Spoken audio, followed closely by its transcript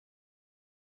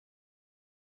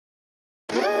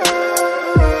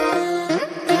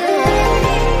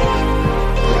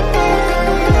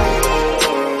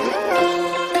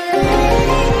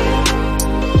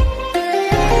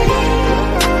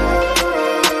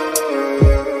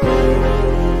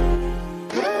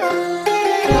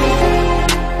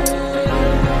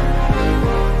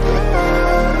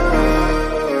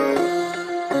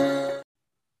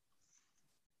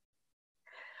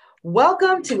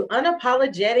Welcome to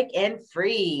Unapologetic and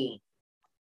Free.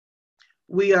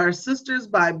 We are sisters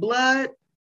by blood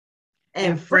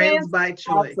and friends by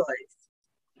choice.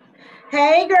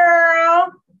 Hey,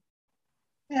 girl.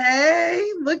 Hey,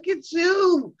 look at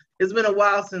you. It's been a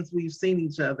while since we've seen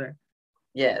each other.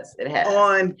 Yes, it has.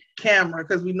 On camera,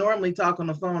 because we normally talk on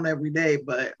the phone every day,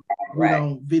 but we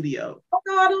don't video. Oh,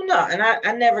 no, I don't know. And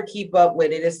I never keep up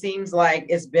with it. It seems like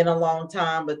it's been a long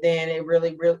time, but then it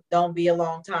really don't be a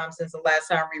long time since the last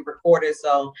time we recorded.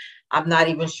 So I'm not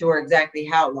even sure exactly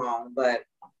how long, but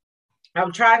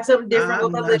I'm trying something different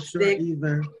with my lipstick. Sure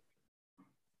either.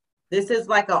 This is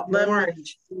like an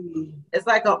orange. It's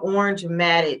like an orange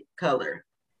matted color.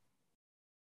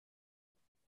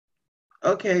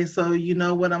 Okay, so you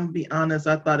know what? I'm gonna be honest.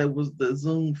 I thought it was the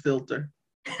Zoom filter.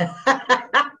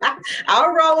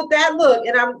 I'll roll with that look,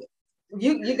 and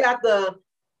you got the,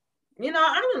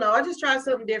 I don't know. I just tried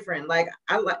something different. Like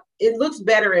it looks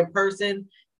better in person,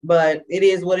 but it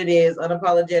is what it is.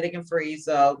 Unapologetic and free.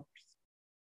 So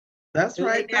that's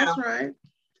right. That's right.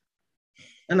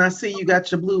 And I see you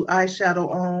got your blue eyeshadow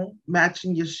on,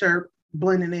 matching your shirt,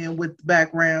 blending in with the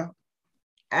background.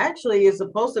 Actually, it's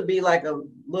supposed to be like a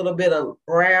little bit of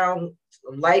brown,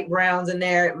 light browns in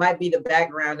there. It might be the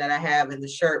background that I have in the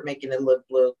shirt making it look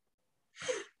blue.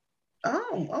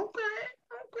 Oh, okay.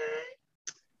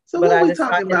 So what are we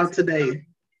talking about today?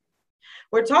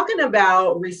 We're talking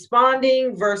about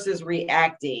responding versus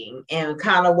reacting and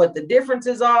kind of what the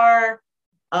differences are.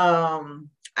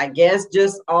 I guess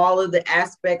just all of the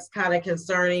aspects kind of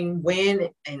concerning when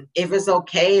and if it's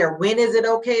okay or when is it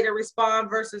okay to respond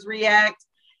versus react.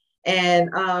 And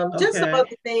just some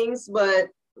other things, but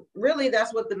really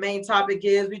that's what the main topic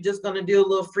is. We're just going to do a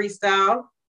little freestyle.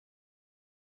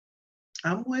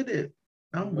 I'm with it.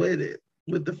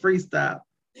 With the freestyle.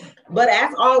 But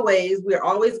as always, we're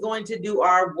always going to do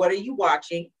our what are you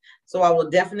watching? So I will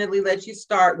definitely let you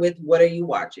start with what are you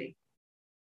watching?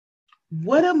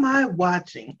 What am I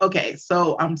watching? Okay,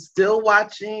 so I'm still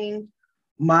watching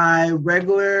my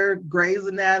regular Grey's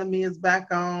Anatomy is back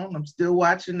on. I'm still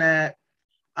watching that.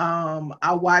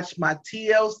 I watch my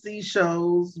TLC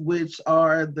shows, which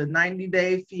are the 90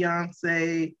 Day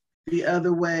Fiance, The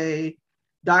Other Way,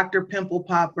 Dr. Pimple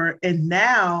Popper, and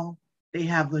now they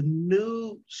have a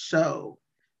new show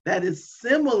that is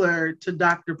similar to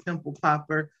Dr. Pimple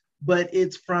Popper, but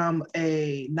it's from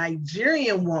a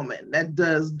Nigerian woman that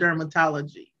does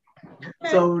dermatology.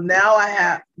 So now I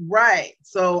have,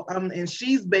 so and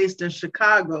she's based in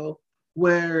Chicago,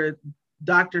 where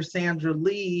Dr. Sandra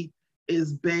Lee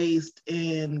is based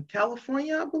in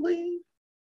California, I believe.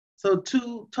 So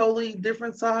two totally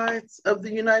different sides of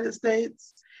the United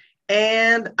States.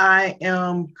 And I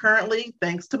am currently,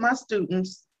 thanks to my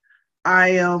students,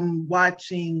 I am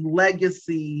watching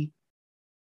Legacy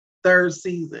third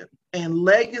season. And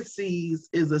Legacies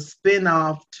is a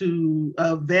spinoff to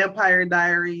Vampire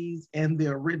Diaries and the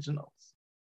originals.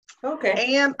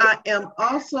 Okay. And I am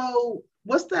also,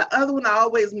 what's that other one? I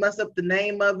always mess up the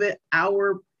name of it.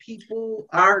 Our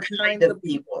kind of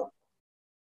people.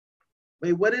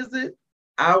 Wait, what is it?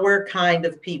 Our Kind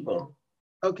of People.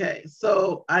 Okay,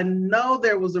 so I know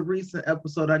there was a recent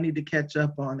episode. I need to catch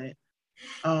up on it.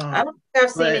 I don't think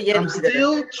I've seen it yet. I'm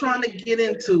still trying to get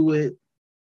into it.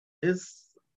 It's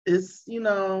you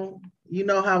know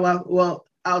how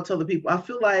I'll tell the people. I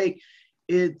feel like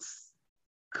it's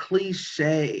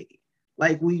cliche,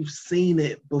 like we've seen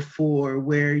it before,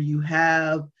 where you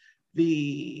have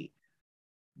the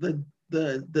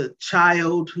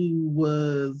child who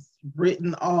was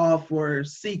written off or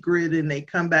secret, and they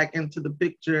come back into the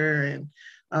picture, and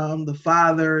the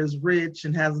father is rich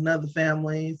and has another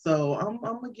family. So I'm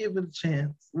gonna give it a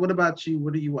chance. What about you?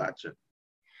 What are you watching?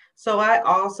 So I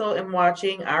also am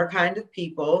watching Our Kind of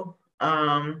People.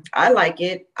 I like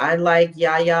it. I like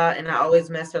Yaya, and I always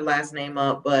mess her last name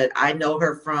up, but I know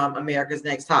her from America's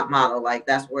Next Top Model. Like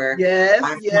that's where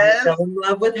I fell in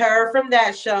love with her from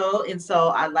that show. And so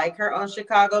I like her on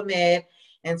Chicago Med.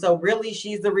 And so really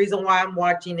she's the reason why I'm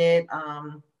watching it.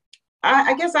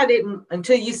 I guess I didn't,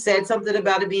 until you said something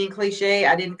about it being cliche,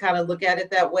 I didn't kind of look at it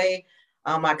that way.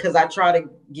 Because I try to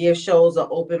give shows an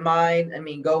open mind. I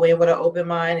mean, go in with an open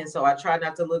mind. And so I try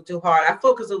not to look too hard. I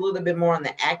focus a little bit more on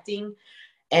the acting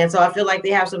And so I feel like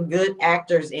they have some good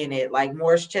actors in it, like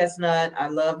Morris Chestnut. I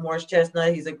love Morris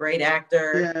Chestnut. He's a great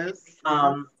actor. Yes,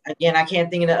 yes. Again, I can't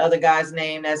think of the other guy's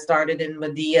name that started in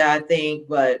Medea, I think,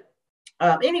 but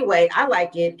anyway, I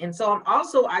like it. And so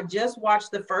I just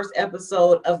watched the first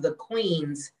episode of The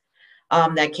Queens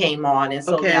that came on. And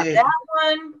so now Okay. that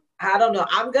one, I don't know.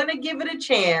 I'm gonna give it a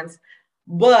chance,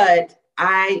 but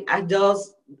I'm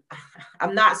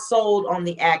not sold on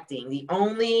the acting. The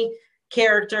only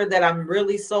character that I'm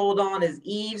really sold on is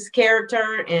Eve's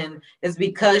character, and it's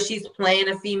because she's playing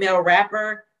a female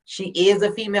rapper. She is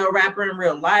a female rapper in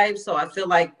real life, so I feel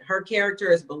like her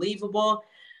character is believable.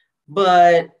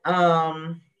 But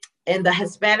and the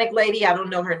Hispanic lady, I don't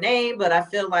know her name, but I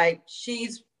feel like she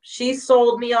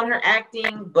sold me on her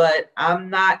acting, but I'm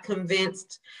not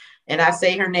convinced. And I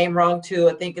say her name wrong too.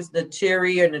 I think it's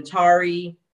Naturi or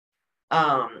Natari.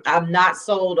 I'm not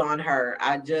sold on her.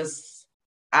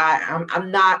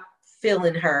 I'm not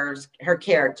feeling her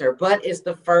character, but it's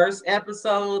the first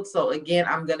episode. So again,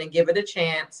 I'm gonna give it a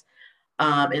chance.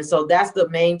 And so that's the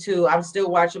main two. I'm still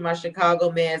watching my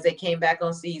Chicago Meds. They came back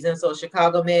on season. So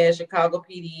Chicago Meds, Chicago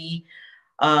PD,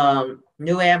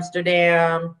 New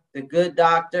Amsterdam, The Good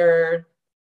Doctor.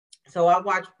 So I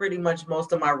watch pretty much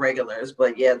most of my regulars,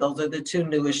 but yeah, those are the two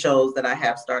newest shows that I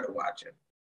have started watching.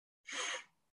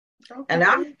 And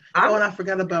Okay. Oh, and I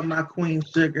forgot about my Queen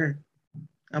Sugar.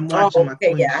 I'm oh, watching my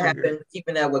okay, Queen yeah, I have Sugar. been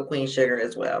keeping that with Queen Sugar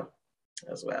as well.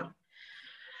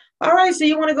 All right, so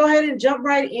you want to go ahead and jump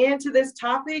right into this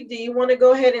topic? Do you want to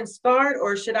go ahead and start,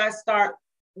 or should I start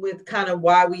with kind of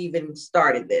why we even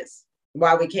started this,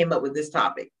 why we came up with this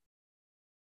topic?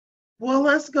 Well,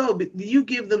 let's go. You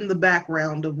give them the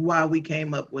background of why we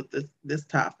came up with this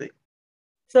topic.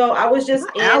 So I was just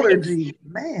My allergy,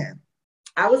 man.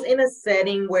 I was in a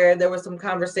setting where there was some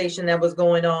conversation that was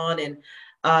going on,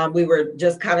 and we were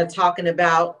just kind of talking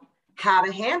about how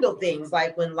to handle things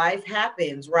like when life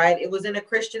happens, right? It was in a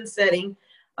Christian setting.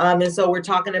 And so we're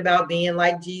talking about being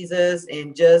like Jesus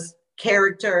and just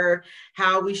character,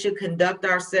 how we should conduct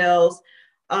ourselves.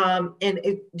 And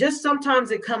it just sometimes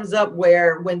it comes up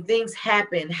where when things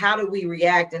happen, how do we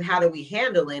react and how do we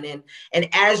handle it? And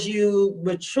as you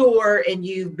mature and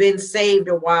you've been saved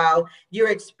a while, you're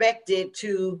expected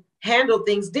to handle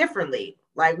things differently.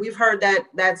 Like we've heard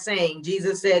that saying,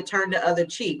 Jesus said, turn the other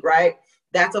cheek, right?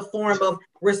 That's a form of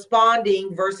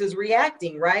responding versus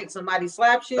reacting, right? Somebody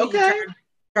slaps you, you Okay.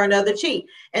 turn the other cheek.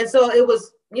 And so it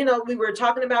was, we were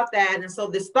talking about that. And so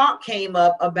this thought came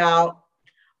up about,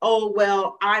 oh,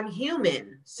 well, I'm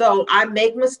human. So I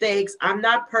make mistakes. I'm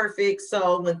not perfect.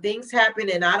 So when things happen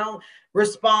and I don't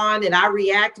respond and I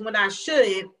react when I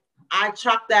shouldn't, I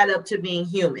chalk that up to being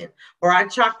human, or I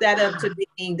chalk that up to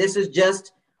being, this is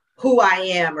just who I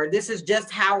am, or this is just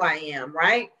how I am,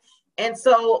 right? And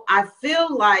so I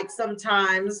feel like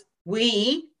sometimes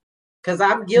because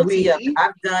I'm guilty of it, We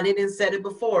I've done it and said it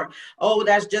before. Oh,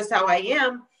 that's just how I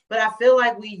am. But I feel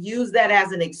like we use that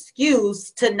as an excuse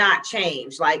to not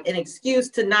change, like an excuse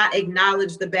to not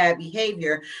acknowledge the bad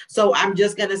behavior. So I'm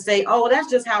just going to say, oh, that's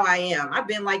just how I am. I've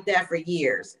been like that for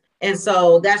years. And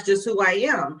so that's just who I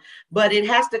am. But it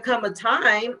has to come a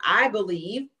time, I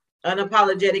believe,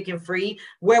 unapologetic and free,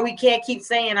 where we can't keep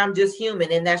saying I'm just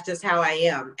human and that's just how I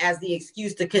am as the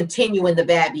excuse to continue in the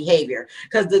bad behavior.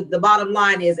 Because the bottom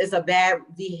line is it's a bad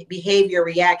behavior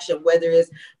reaction, whether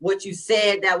it's what you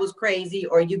said that was crazy,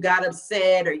 or you got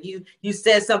upset, or you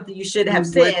said something you should have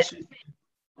said.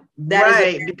 That is a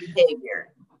right. bad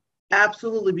behavior.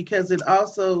 Absolutely, because it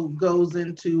also goes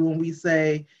into when we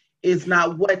say it's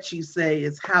not what you say,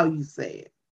 it's how you say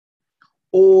it.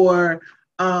 Or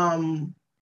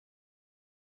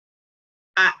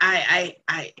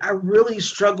I really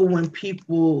struggle when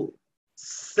people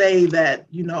say that,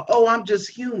 oh, I'm just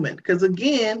human. Because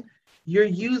again, you're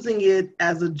using it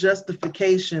as a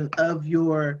justification of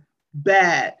your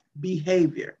bad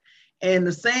behavior. And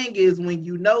the saying is, when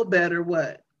you know better,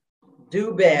 what?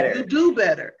 Do better. You do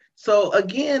better. So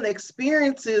again,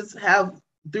 experiences have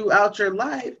throughout your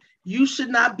life, you should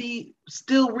not be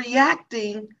still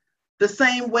reacting the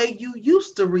same way you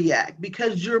used to react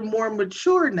because you're more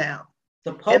mature now.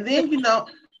 And then,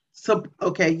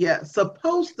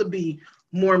 supposed to be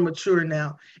more mature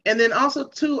now. And then also,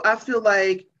 too, I feel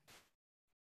like,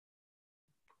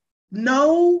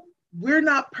 no, we're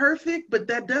not perfect, but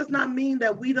that does not mean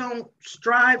that we don't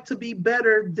strive to be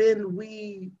better than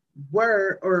we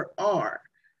were or are.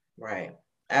 Right.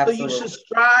 Absolutely. So you should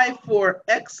strive for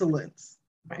excellence,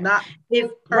 right. not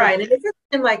right. And if it's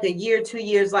been like a year, 2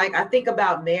 years, like I think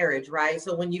about marriage, right?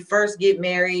 So when you first get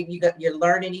married, you're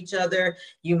learning each other.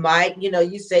 You might,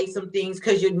 you say some things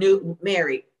because you're new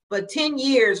married. But 10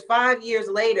 years, 5 years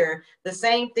later, the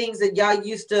same things that y'all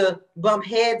used to bump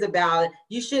heads about,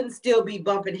 you shouldn't still be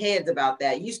bumping heads about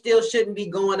that. You still shouldn't be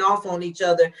going off on each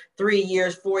other 3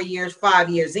 years, 4 years, 5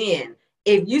 years in.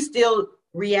 If you still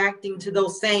reacting to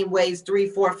those same ways 3,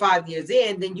 4, 5 years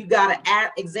in, then you got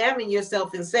to examine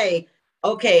yourself and say,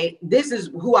 okay, this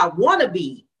is who I want to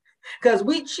be. Because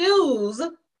we choose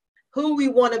who we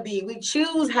want to be. We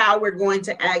choose how we're going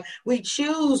to act. We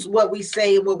choose what we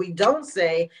say and what we don't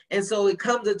say. And so it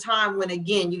comes a time when,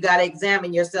 again, you got to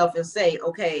examine yourself and say,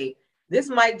 okay, this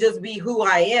might just be who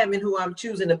I am and who I'm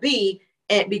choosing to be.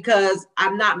 And because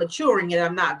I'm not maturing and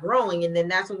I'm not growing. And then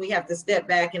that's when we have to step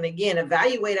back and again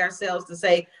evaluate ourselves to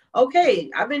say, okay,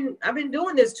 I've been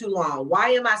doing this too long. Why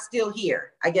am I still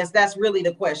here? I guess that's really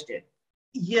the question.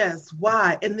 Yes,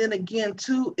 why? And then again,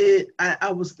 too,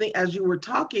 I was thinking as you were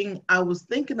talking, I was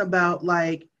thinking about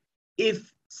like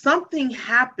if something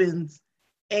happens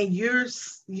and you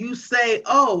say,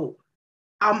 "Oh,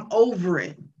 I'm over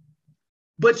it,"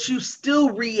 but you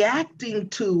still reacting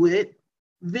to it,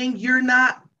 then you're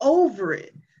not over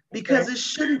it because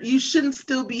Okay. you shouldn't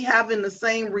still be having the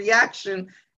same reaction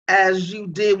as you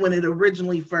did when it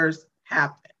originally first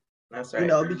happened. That's You right.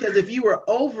 know, because if you were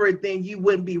over it, then you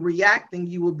wouldn't be reacting,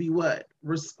 you would be what?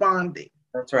 Responding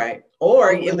That's right. Or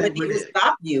or it wouldn't whatever it even is.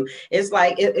 stop you. It's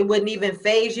like it wouldn't even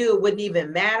phase you. It wouldn't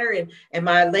even matter. And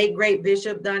my late great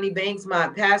Bishop Donnie Banks, my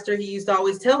pastor, he used to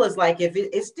always tell us, like, if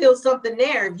it's still something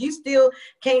there, if you still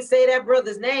can't say that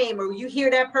brother's name or you hear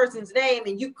that person's name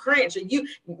and you cringe or you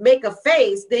make a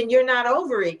face, then you're not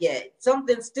over it yet.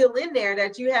 Something's still in there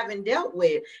that you haven't dealt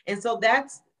with. And so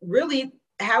that's really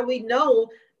how we know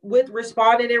with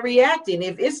responding and reacting.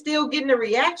 If it's still getting a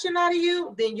reaction out of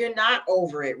you, then you're not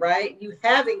over it, right? You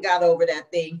haven't got over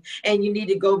that thing and you need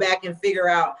to go back and figure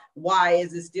out why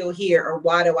is it still here or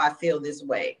why do I feel this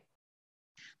way?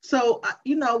 So,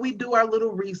 you know, we do our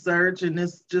little research and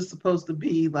it's just supposed to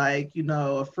be like, you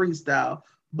know, a freestyle.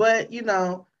 But, you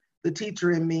know, the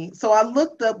teacher in me. So I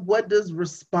looked up what does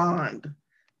respond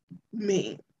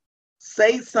mean?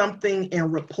 Say something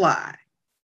and reply.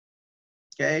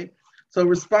 Okay. So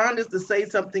respond is to say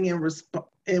something in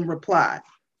reply.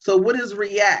 So what is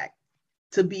react?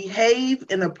 To behave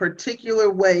in a particular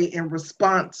way in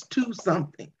response to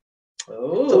something.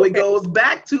 Oh, So it okay. goes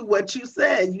back to what you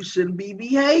said. You shouldn't be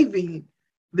behaving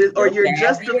this, or Your you're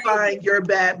bad behavior. justifying your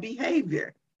bad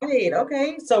behavior. Right.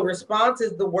 Okay. So response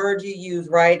is the word you use,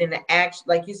 right? And the action,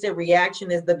 like you said,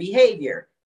 reaction is the behavior.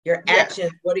 Your Yes,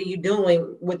 actions, what are you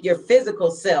doing with your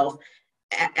physical self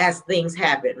as things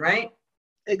happen, right?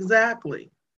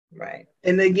 exactly. Right.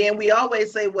 And again, we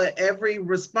always say what every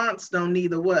response don't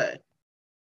need a what?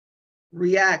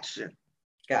 Reaction.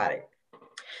 Got it.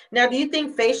 Now, do you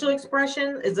think facial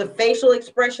expression is a facial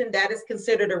expression that is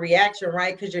considered a reaction,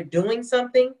 right? Because you're doing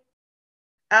something?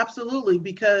 Absolutely,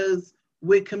 because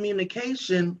with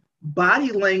communication,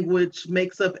 body language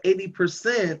makes up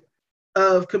 80%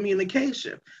 of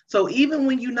communication. So even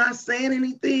when you're not saying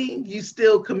anything, you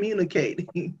still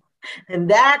communicating. And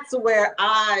that's where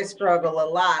I struggle a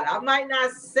lot. I might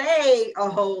not say a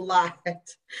whole lot,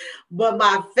 but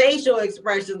my facial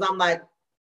expressions, I'm like,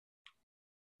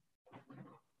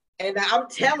 and I'm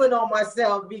telling on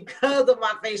myself because of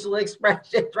my facial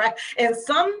expressions, right? And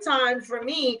sometimes for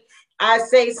me, I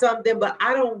say something, but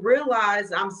I don't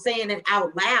realize I'm saying it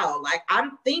out loud. Like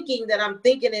I'm thinking that I'm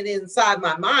thinking it inside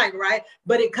my mind, right?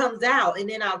 But it comes out, and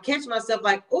then I'll catch myself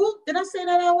like, "Oh, did I say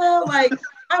that out loud? Like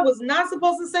I was not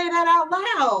supposed to say that out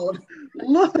loud."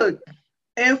 Look,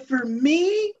 and for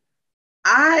me,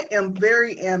 I am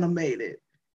very animated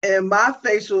and my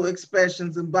facial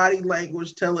expressions and body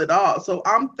language tell it all. So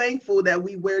I'm thankful that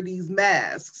we wear these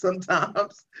masks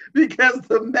sometimes because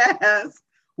the mask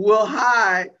will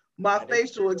hide my That is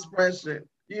facial true. expression,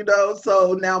 you know.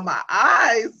 So now my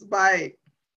eyes might,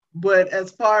 but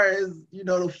as far as, you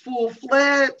know, the full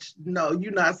fledged, no,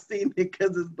 you're not seeing it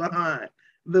because it's behind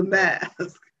the Right.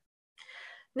 mask.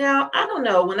 Now, I don't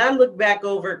know. When I look back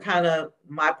over kind of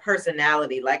my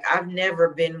personality, like I've never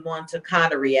been one to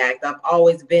kind of react. I've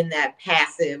always been that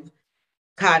passive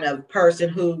kind of person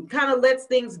who kind of lets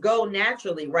things go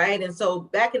naturally, right? And so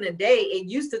back in the day, it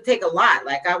used to take a lot.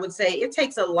 Like I would say, it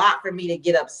takes a lot for me to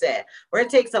get upset, or it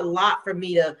takes a lot for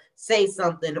me to say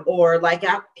something, or like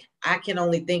I can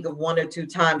only think of one or two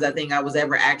times I think I was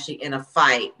ever actually in a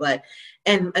fight, but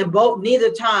and both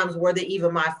neither times were they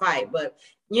even my fight, but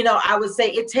I would say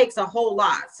it takes a whole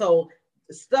lot. So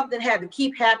something had to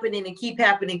keep happening and keep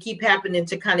happening, keep happening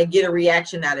to kind of get a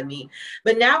reaction out of me.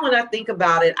 But now when I think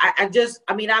about it,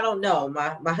 I mean, I don't know.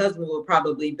 My husband will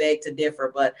probably beg to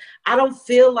differ, but I don't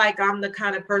feel like I'm the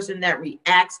kind of person that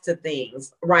reacts to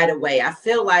things right away. I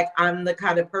feel like I'm the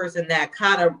kind of person that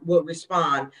kind of will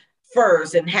respond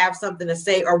first and have something to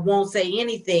say, or won't say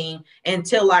anything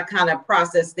until I kind of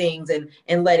process things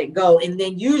and let it go. And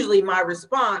then usually my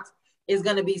response is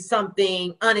going to be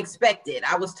something unexpected.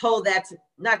 I was told that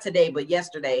not today, but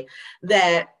yesterday,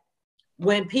 that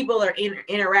when people are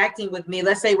interacting with me,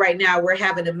 let's say right now we're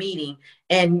having a meeting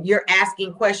and you're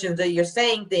asking questions or you're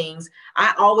saying things,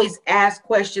 I always ask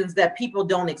questions that people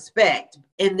don't expect.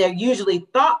 And they're usually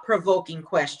thought-provoking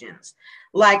questions.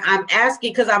 Like I'm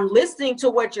asking, because I'm listening to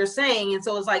what you're saying. And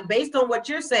so it's like, based on what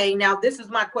you're saying, now this is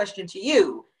my question to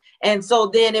you. And so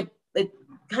then it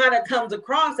kind of comes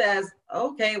across as,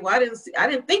 okay, well, I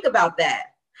didn't think about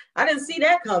that. I didn't see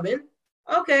that coming.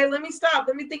 Okay, let me stop.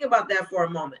 Let me think about that for a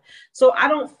moment. So I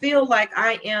don't feel like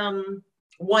I am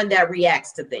one that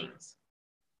reacts to things.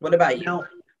 What about you?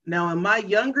 Now in my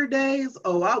younger days, I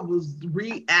was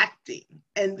reacting.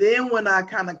 And then when I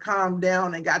kind of calmed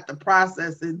down and got to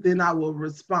process it, then I will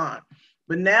respond.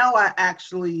 But now I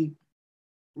actually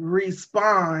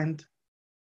respond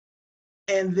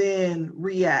and then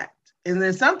react. And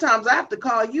then sometimes I have to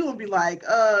call you and be like,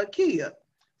 Kia,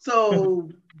 so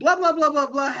blah, blah, blah, blah,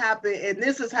 blah happened. And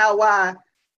this is how I,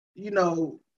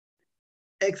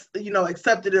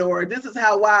 accepted it. Or this is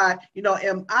how I,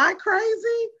 am I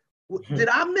crazy? Did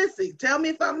I miss it? Tell me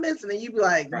if I'm missing. And you'd be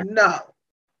like, no,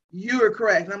 you are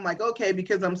correct. And I'm like, okay,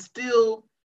 because I'm still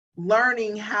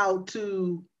learning how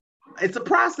to, it's a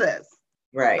process.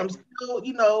 Right. I'm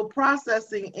still,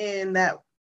 processing in that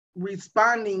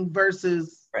responding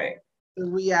versus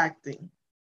reacting.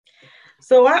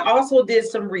 So I also did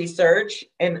some research,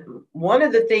 and one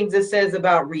of the things it says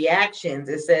about reactions,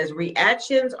 it says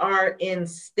reactions are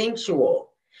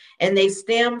instinctual and they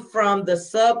stem from the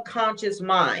subconscious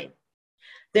mind.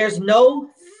 There's no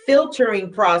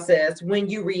filtering process when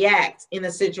you react in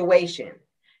a situation.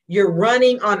 You're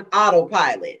running on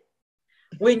autopilot.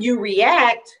 When you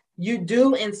react, you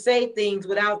do and say things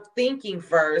without thinking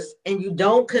first, and you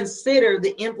don't consider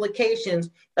the implications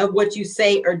of what you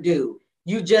say or do.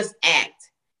 You just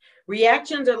act.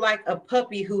 Reactions are like a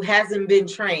puppy who hasn't been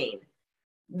trained.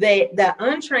 The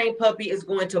untrained puppy is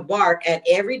going to bark at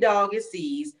every dog it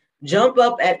sees, jump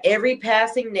up at every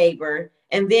passing neighbor,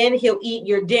 and then he'll eat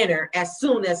your dinner as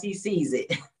soon as he sees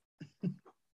it.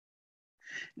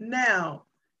 Now,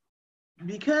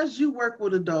 because you work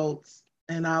with adults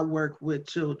and I work with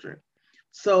children,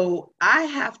 so I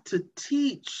have to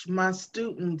teach my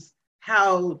students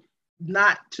how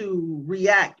not to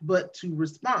react, but to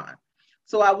respond.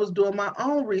 So I was doing my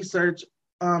own research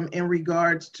in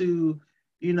regards to,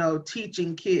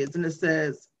 teaching kids. And it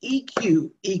says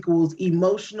EQ equals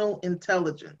emotional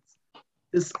intelligence,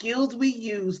 the skills we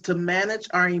use to manage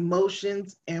our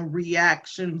emotions and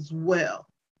reactions well.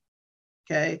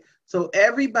 Okay. So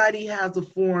everybody has a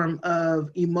form of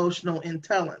emotional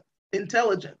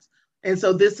intelligence. And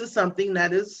so this is something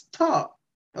that is taught.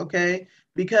 Okay.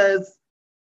 Because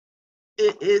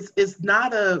it's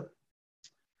not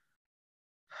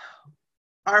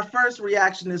our first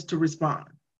reaction is to respond.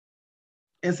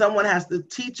 And someone has to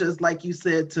teach us, like you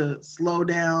said, to slow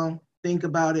down, think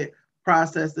about it,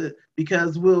 process it,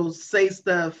 because we'll say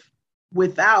stuff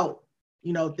without,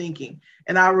 thinking.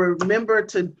 And I remember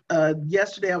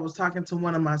yesterday I was talking to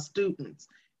one of my students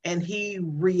and he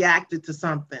reacted to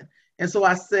something. And so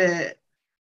I said,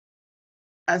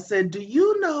 do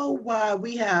you know why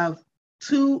we have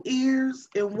two ears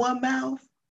and one mouth?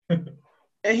 And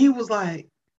he was like,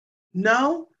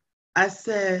 no. I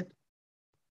said,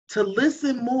 to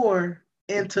listen more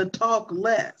and to talk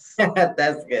less.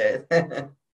 That's good.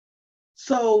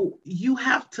 So you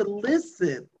have to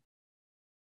listen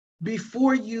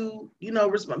before you,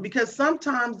 respond, because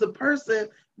sometimes the person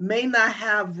may not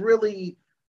have really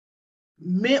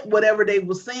meant whatever they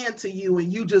were saying to you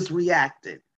and you just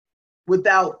reacted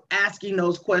without asking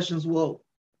those questions. Well,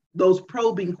 those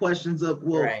probing questions of,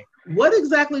 what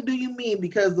exactly do you mean?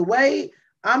 Because the way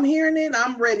I'm hearing it,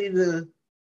 I'm ready to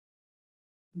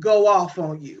go off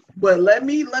on you. But let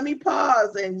me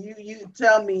pause and you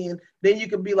tell me, and then you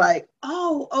can be like,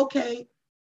 oh, okay,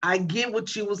 I get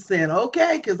what you were saying.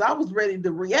 Okay, because I was ready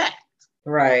to react.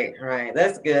 Right.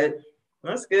 That's good.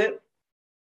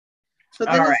 So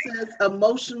then it says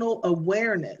emotional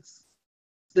awareness.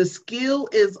 The skill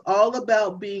is all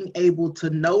about being able to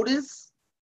notice,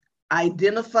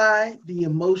 identify the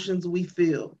emotions we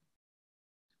feel.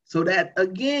 So that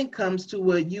again comes to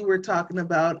what you were talking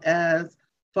about as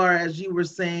far as you were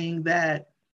saying that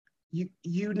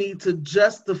you need to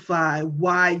justify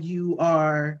why you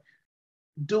are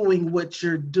doing what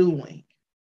you're doing.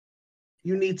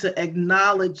 You need to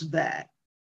acknowledge that.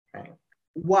 Right.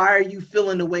 Why are you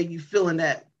feeling the way you feeling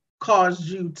that caused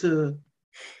you to,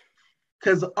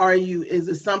 because is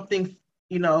it something,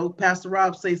 Pastor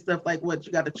Rob say stuff like what,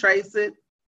 you got to trace it,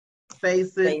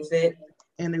 face it, Face it.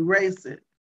 and erase it.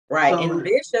 Right. And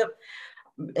Bishop,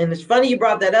 and it's funny you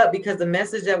brought that up, because the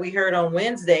message that we heard on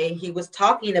Wednesday, he was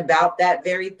talking about that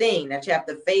very thing, that you have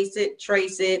to face it,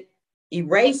 trace it,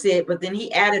 erase it. But then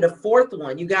he added a fourth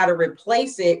one. You got to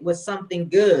replace it with something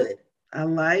good. I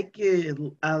like it.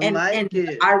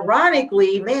 And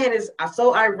ironically, man, it's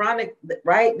so ironic,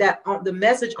 right? That the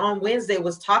message on Wednesday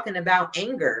was talking about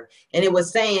anger, and it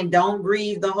was saying, don't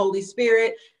grieve the Holy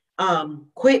Spirit.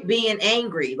 Quit being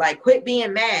angry, like quit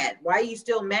being mad. Why are you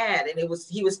still mad? And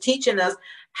he was teaching us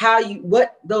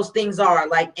what those things are,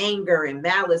 like anger and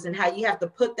malice, and how you have to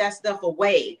put that stuff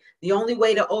away. The only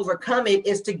way to overcome it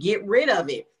is to get rid of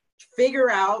it. Figure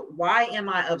out, why am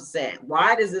I upset?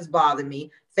 Why does this bother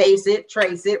me? Face it,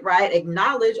 trace it, right?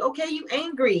 Acknowledge, okay, you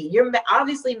angry. You're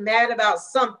obviously mad about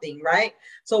something, right?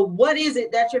 So what is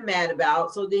it that you're mad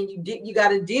about? So then you got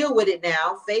to deal with it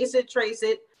now. Face it, trace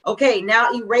it. Okay,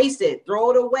 now erase it, throw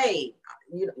it away.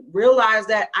 You realize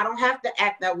that I don't have to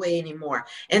act that way anymore.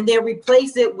 And then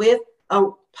replace it with a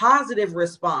positive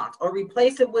response, or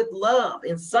replace it with love.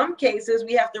 In some cases,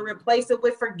 we have to replace it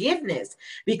with forgiveness,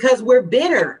 because we're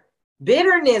bitter.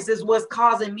 Bitterness is what's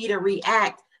causing me to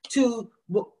react to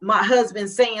my husband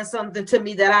saying something to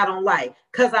me that I don't like,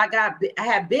 because I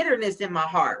had bitterness in my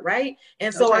heart, right?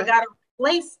 And so I got to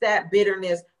replace that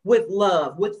bitterness with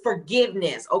love, with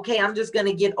forgiveness. Okay, I'm just going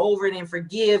to get over it and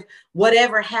forgive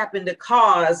whatever happened to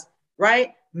cause,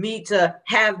 right, me to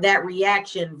have that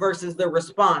reaction, versus the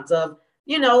response of,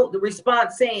 the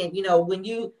response saying,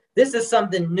 this is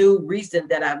something new, recent,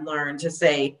 that I've learned to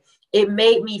say, it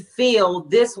made me feel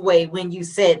this way when you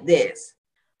said this.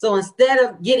 So instead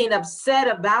of getting upset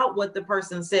about what the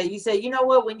person said, you say, you know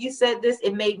what, when you said this,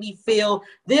 it made me feel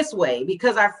this way,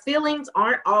 because our feelings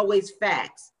aren't always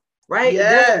facts, right?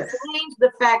 Yes. It doesn't change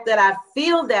the fact that I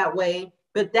feel that way,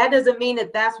 but that doesn't mean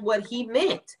that that's what he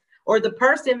meant, or the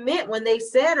person meant when they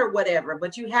said, or whatever.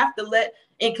 But you have to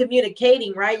in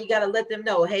communicating, right? You got to let them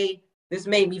know, hey, this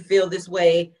made me feel this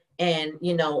way. And,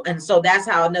 and so that's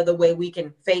how another way we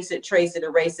can face it, trace it,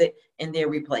 erase it, and then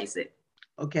replace it.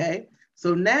 Okay.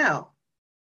 So now,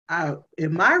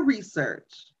 in my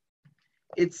research,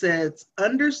 it says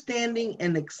understanding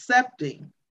and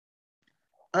accepting.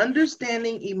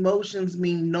 Understanding emotions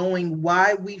mean knowing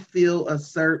why we feel a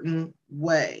certain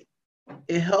way.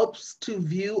 It helps to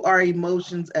view our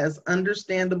emotions as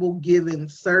understandable given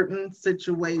certain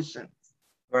situations.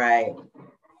 Right.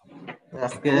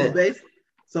 That's good.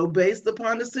 So based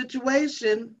upon the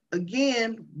situation,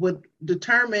 again, would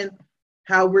determine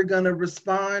how we're going to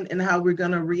respond and how we're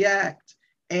going to react.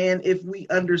 And if we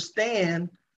understand,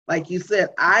 like you said,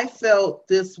 I felt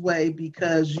this way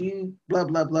because you blah,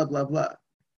 blah, blah, blah, blah.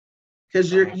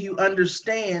 Because you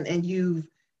understand and you've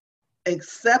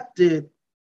accepted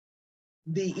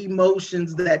the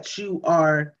emotions that you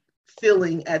are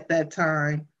feeling at that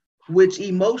time, which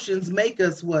emotions make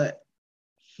us what?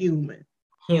 Human.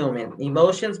 Human.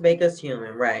 Emotions make us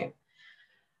human, right?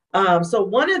 So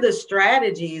one of the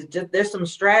strategies, there's some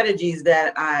strategies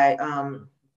that I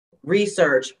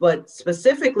researched, but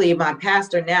specifically my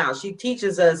pastor now, she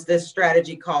teaches us this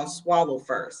strategy called swallow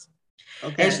first.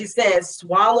 Okay. And she says,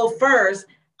 swallow first.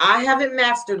 I haven't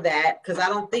mastered that because I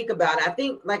don't think about it. I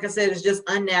think, like I said, it's just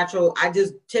unnatural. I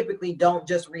just typically don't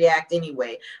just react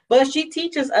anyway. But she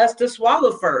teaches us to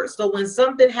swallow first. So when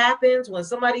something happens, when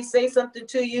somebody says something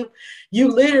to you, you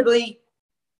literally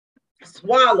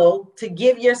swallow to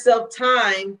give yourself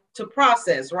time to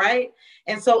process, right?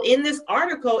 And so in this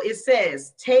article, it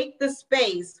says, take the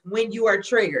space when you are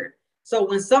triggered. So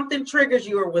when something triggers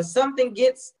you, or when something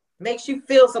makes you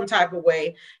feel some type of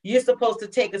way, you're supposed to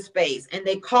take a space, and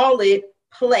they call it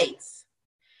place.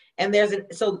 And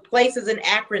so place is an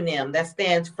acronym that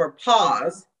stands for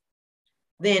pause.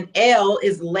 Then L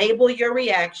is label your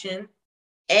reaction.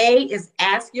 A is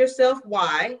ask yourself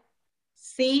why.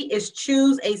 C is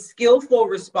choose a skillful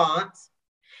response.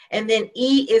 And then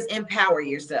E is empower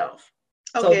yourself.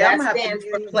 Okay, so that stands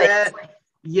for place. That.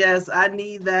 Yes, I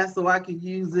need that so I can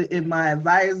use it in my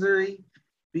advisory,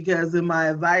 because in my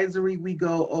advisory, we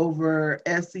go over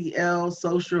SEL,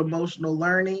 social emotional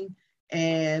learning.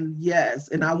 And yes,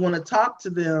 and I want to talk to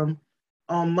them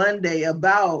on Monday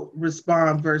about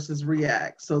respond versus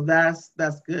react. So that's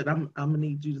good. I'm gonna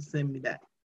need you to send me that.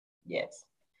 Yes.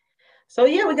 So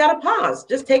yeah, we got to pause.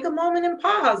 Just take a moment and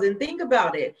pause and think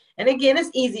about it. And again, it's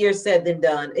easier said than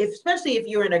done, especially if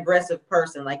you're an aggressive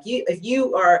person. Like you, if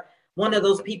you are one of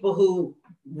those people who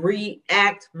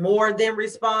react more than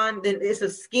respond, then it's a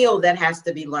skill that has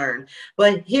to be learned.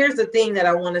 But here's the thing that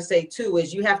I want to say too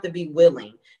is you have to be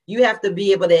willing. You have to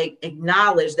be able to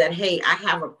acknowledge that, hey, I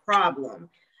have a problem.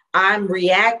 I'm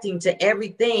reacting to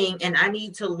everything and I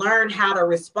need to learn how to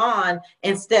respond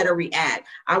instead of react.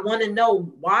 I want to know,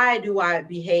 why do I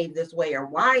behave this way, or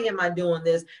why am I doing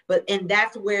this? But and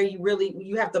that's where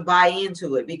you have to buy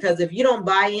into it, because if you don't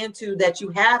buy into that you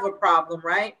have a problem,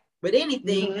 right? With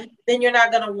anything, then you're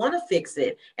not going to want to fix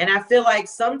it. And I feel like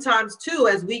sometimes too,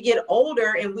 as we get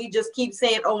older and we just keep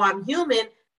saying, oh, I'm human,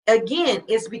 again,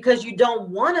 it's because you don't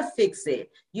want to fix it.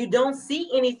 You don't see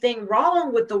anything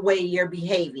wrong with the way you're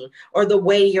behaving or the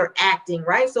way you're acting,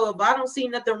 right? So if I don't see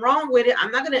nothing wrong with it,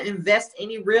 I'm not going to invest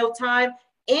any real time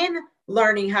in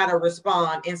learning how to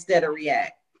respond instead of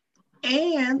react.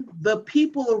 And the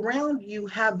people around you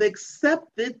have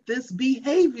accepted this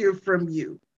behavior from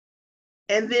you.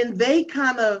 And then they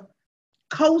kind of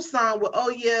co-sign with,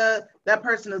 oh yeah, that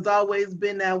person has always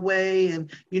been that way.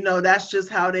 And, you know, that's just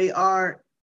how they are.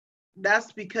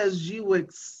 That's because you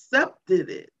accepted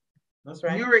it. That's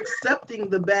right. You're accepting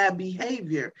the bad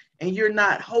behavior and you're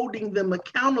not holding them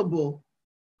accountable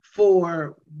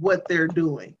for what they're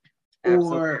doing.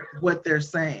 Absolutely. Or what they're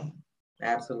saying.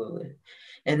 Absolutely.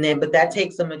 And then, but that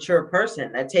takes a mature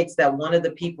person. That takes that one of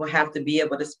the people have to be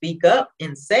able to speak up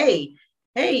and say,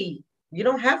 hey, you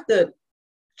don't have to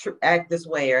act this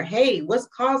way, or hey, what's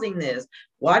causing this?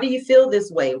 Why do you feel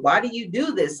this way? Why do you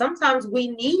do this? Sometimes we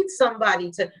need somebody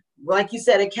to, like you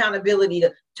said, accountability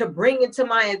to bring it to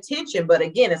my attention. But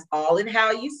again, it's all in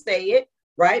how you say it,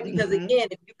 right? Because again,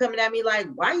 if you're coming at me like,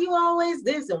 why you always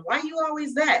this and why you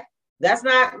always that, that's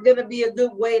not going to be a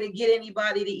good way to get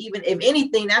anybody to even, if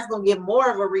anything, that's going to get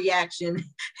more of a reaction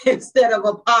instead of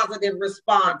a positive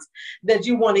response that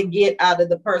you want to get out of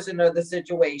the person or the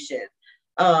situation.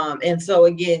 And so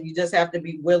again, you just have to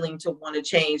be willing to want to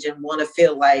change and want to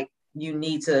feel like you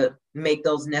need to make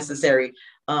those necessary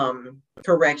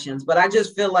corrections. But I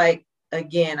just feel like,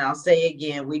 again, I'll say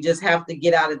again, we just have to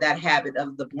get out of that habit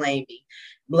of the blaming,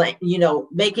 you know,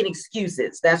 making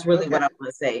excuses. That's really what I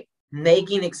want to say.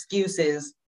 Making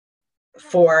excuses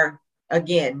for,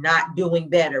 again, not doing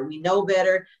better. We know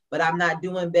better, but I'm not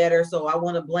doing better. So I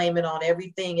want to blame it on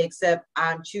everything except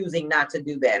I'm choosing not to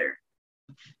do better.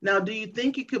 Now, do you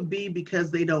think it could be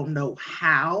because they don't know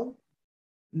how?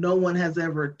 No one has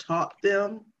ever taught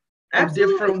them a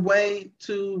different way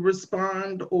to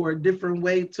respond or a different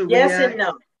way to react? Yes and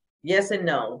no. Yes and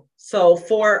no. So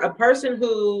for a person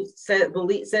who says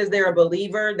they're a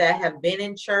believer, that have been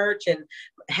in church and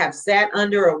have sat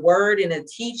under a word in a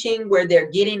teaching where they're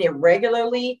getting it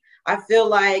regularly, I feel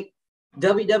like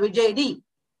WWJD.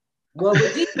 What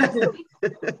would Jesus do?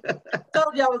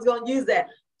 Told you I was going to use that.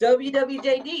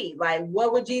 WWJD, like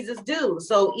what would Jesus do?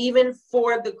 So even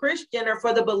for the Christian or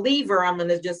for the believer, I'm going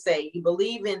to just say, you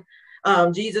believe in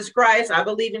Jesus Christ. I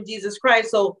believe in Jesus Christ.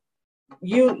 So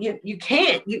you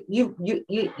can't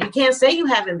say you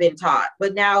haven't been taught.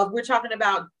 But now we're talking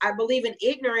about, I believe in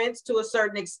ignorance to a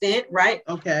certain extent, right?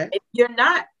 Okay. If you're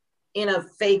not in a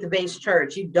faith-based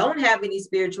church, you don't have any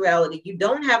spirituality, you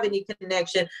don't have any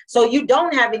connection, so you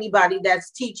don't have anybody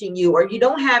that's teaching you, or you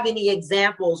don't have any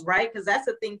examples, right? Because that's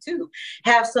the thing too,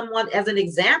 have someone as an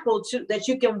example that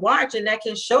you can watch and that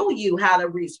can show you how to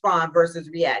respond versus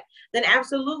react. Then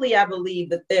absolutely, I believe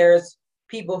that there's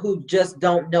people who just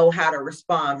don't know how to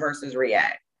respond versus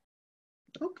react.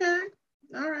 Okay,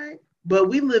 all right. But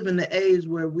we live in the age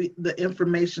where the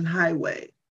information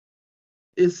highway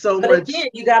is so but much. Again,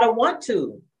 you gotta want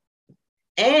to.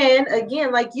 And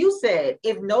again, like you said,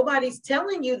 if nobody's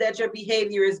telling you that your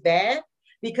behavior is bad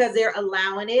because they're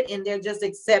allowing it and they're just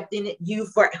accepting you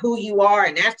for who you are,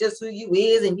 and that's just who you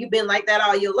is, and you've been like that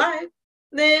all your life,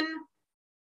 then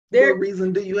what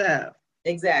reason do you have?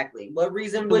 Exactly. What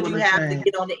reason would you have to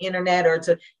get on the internet or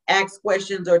to ask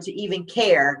questions or to even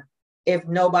care if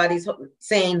nobody's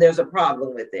saying there's a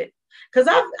problem with it? Because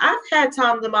I've had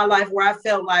times in my life where I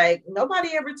felt like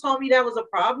nobody ever told me that was a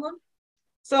problem.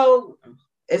 So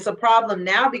it's a problem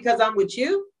now because I'm with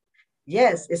you.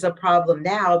 Yes, it's a problem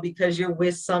now because you're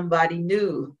with somebody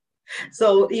new.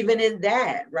 So even in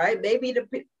that, right? Maybe the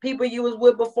people you was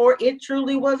with before, it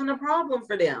truly wasn't a problem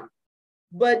for them.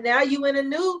 But now you got a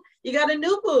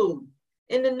new boo.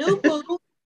 And the new boo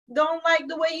don't like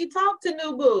the way you talk to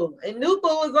new boo. And new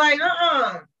boo is like,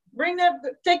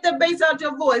 take that bass out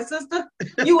your voice, sister.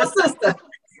 You a sister.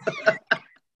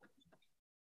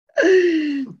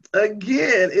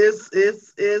 Again,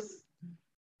 it's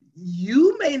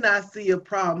you may not see a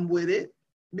problem with it,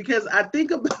 because I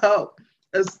think about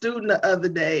a student the other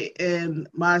day, and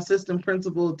my assistant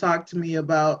principal talked to me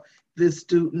about this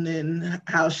student and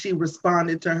how she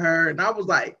responded to her. And I was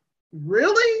like,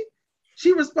 really?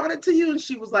 She responded to you? And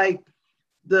she was like,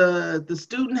 the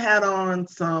student had on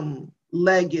some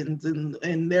leggings,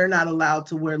 and they're not allowed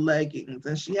to wear leggings.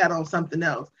 And she had on something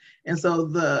else. And so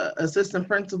the assistant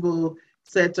principal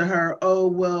said to her, oh,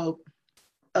 well,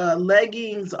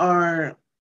 leggings are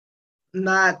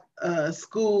not a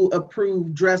school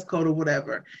approved dress code or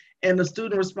whatever. And the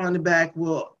student responded back,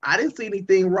 well, I didn't see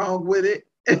anything wrong with it.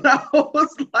 And I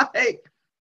was like,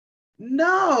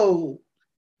 no,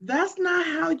 that's not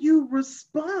how you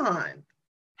respond.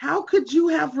 How could you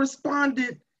have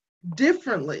responded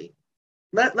differently?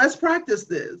 Let's practice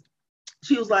this.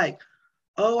 She was like,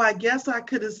 oh, I guess I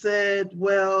could have said,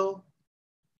 well,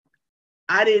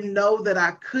 I didn't know that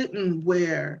I couldn't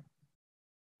wear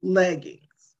leggings.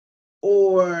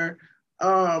 Or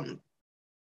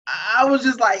I was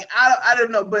just like, I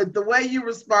don't know, but the way you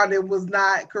responded was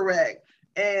not correct.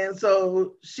 And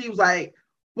so she was like,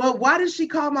 well, why did she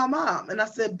call my mom? And I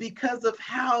said, because of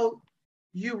how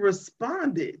you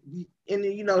responded. And,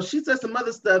 you know, she said some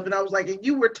other stuff. And I was like, and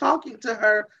you were talking to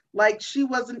her like she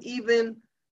wasn't even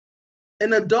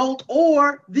an adult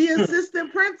or the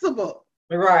assistant principal.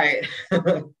 Right.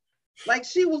 Like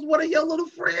she was one of your little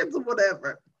friends or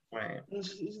whatever. Right. And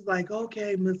she's like,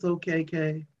 okay, Miss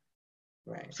OKK.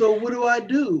 Right. So what do I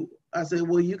do? I said,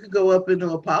 well, you could go up and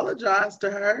apologize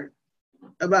to her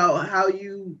about how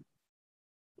you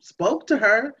spoke to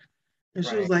her. And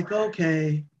she was like,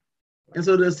 okay. And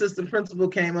so the assistant principal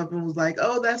came up and was like,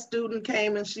 oh, that student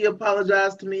came and she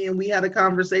apologized to me and we had a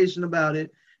conversation about it.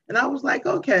 And I was like,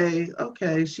 okay,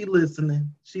 she listening.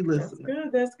 That's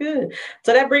good. That's good.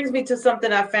 So that brings me to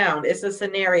something I found. It's a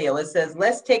scenario. It says,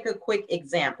 let's take a quick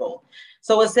example.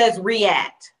 So it says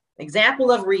react.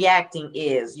 Example of reacting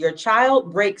is your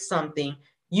child breaks something.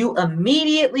 You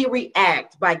immediately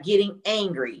react by getting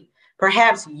angry,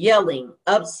 perhaps yelling,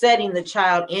 upsetting the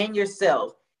child and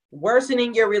yourself,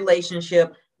 worsening your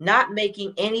relationship, not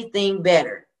making anything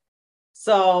better.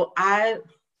 So I've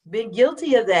been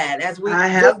guilty of that. I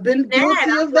have been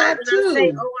guilty of that too. I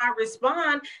say, oh, I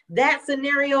respond. That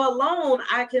scenario alone,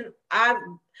 I've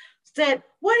said,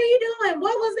 what are you doing?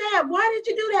 What was that? Why did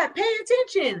you do that? Pay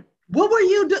attention. What were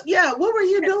you doing? Yeah, what were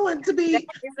you doing to be,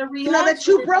 you know, that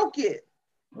you broke it?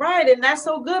 Right. And that's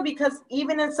so good because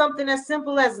even in something as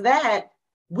simple as that,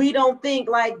 we don't think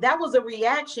like that was a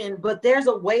reaction, but there's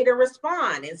a way to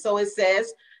respond. And so it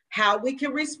says how we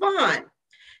can respond.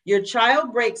 Your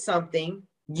child breaks something.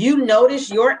 You notice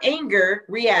your anger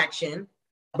reaction,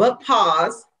 but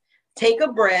pause, take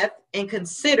a breath, and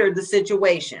consider the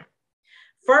situation.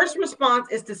 First response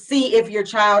is to see if your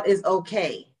child is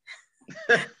okay.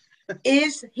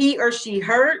 Is he or she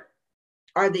hurt?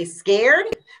 Are they scared?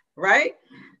 Right?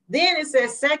 Then it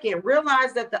says, second,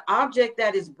 realize that the object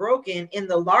that is broken in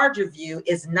the larger view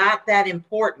is not that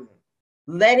important.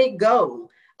 Let it go.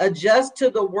 Adjust to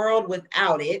the world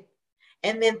without it.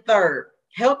 And then third,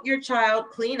 help your child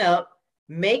clean up,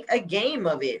 make a game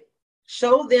of it.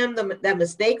 Show them that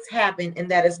mistakes happen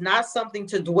and that it's not something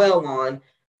to dwell on.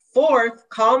 Fourth,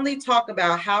 calmly talk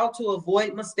about how to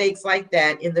avoid mistakes like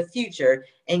that in the future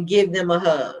and give them a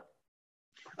hug.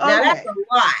 Okay. Now that's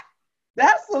a lot.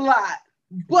 That's a lot.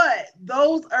 But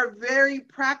those are very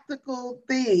practical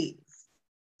things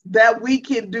that we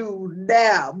can do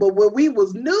now. But when we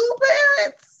was new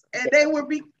parents and they would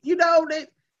be, you know,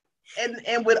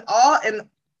 and with all, and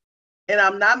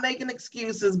I'm not making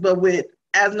excuses, but with,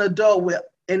 as an adult, with,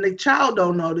 and the child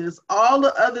don't know this, all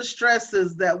the other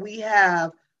stresses that we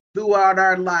have throughout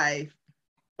our life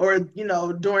or, you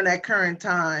know, during that current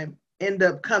time end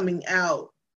up coming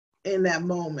out in that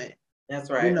moment. That's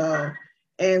right. You know,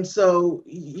 and so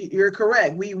you're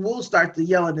correct. We will start to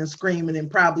yelling and screaming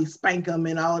and probably spank them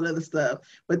and all that other stuff.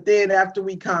 But then after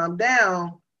we calm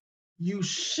down, you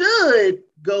should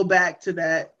go back to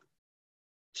that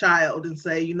child and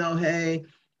say, you know, hey,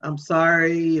 I'm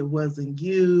sorry, it wasn't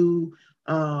you.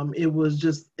 It was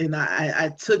just, and I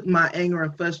took my anger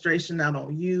and frustration out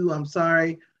on you. I'm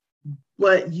sorry.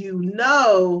 But you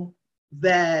know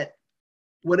that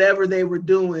whatever they were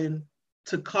doing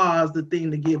to cause the thing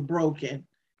to get broken,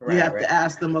 you have to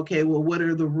ask them, okay, well, what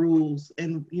are the rules?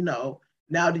 And, you know,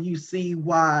 now do you see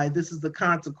why this is the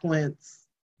consequence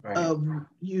of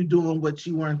you doing what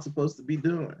you weren't supposed to be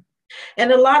doing?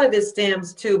 And a lot of it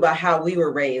stems too by how we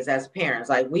were raised as parents.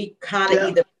 Like we kind of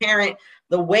either parent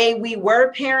the way we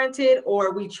were parented,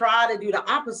 or we try to do the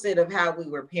opposite of how we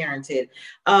were parented.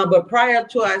 But prior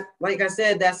to, like I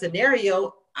said, that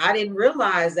scenario, I didn't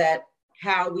realize that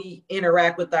how we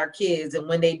interact with our kids and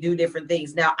when they do different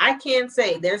things. Now, I can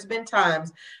say there's been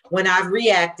times when I've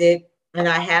reacted and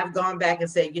I have gone back and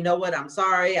said, you know what, I'm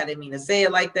sorry. I didn't mean to say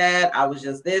it like that. I was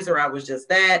just this or I was just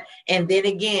that. And then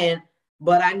again,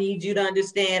 but I need you to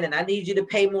understand and I need you to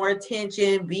pay more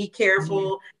attention, be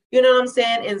careful. You know what I'm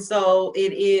saying? And so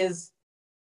it is,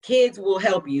 kids will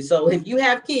help you. So if you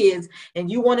have kids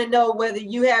and you want to know whether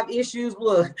you have issues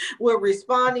with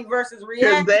responding versus Because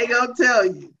reacting, they gonna tell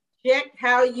you. check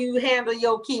how you handle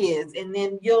your kids, and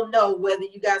then you'll know whether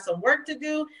you got some work to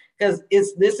do. Because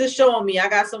this is showing me I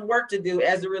got some work to do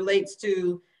as it relates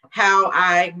to how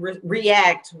I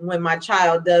react when my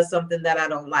child does something that I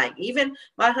don't like. Even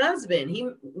my husband,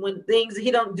 when things he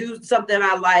don't do something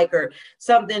I like or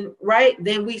something right,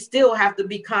 then we still have to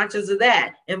be conscious of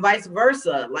that, and vice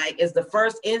versa. Like, is the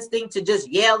first instinct to just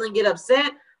yell and get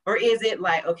upset? Or is it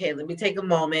like, okay, let me take a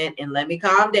moment and let me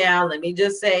calm down. Let me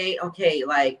just say, okay,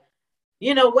 like,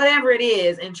 whatever it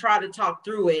is, and try to talk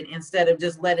through it instead of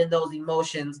just letting those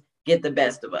emotions get the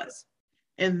best of us.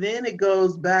 And then it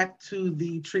goes back to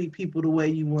the treat people the way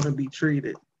you want to be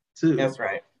treated too. That's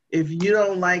right. If you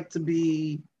don't like to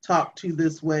be talked to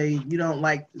this way, you don't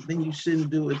like, then you shouldn't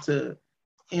do it to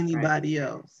anybody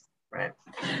else. Right.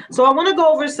 So I want to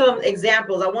go over some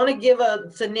examples. I want to give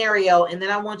a scenario, and then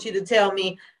I want you to tell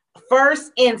me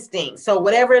first instinct. So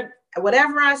whatever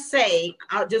I say,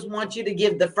 I just want you to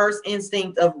give the first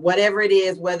instinct of whatever it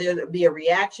is, whether it be a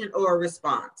reaction or a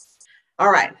response.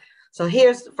 All right. So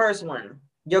here's the first one.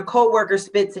 Your coworker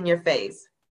spits in your face.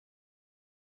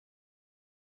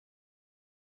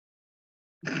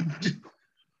 I'm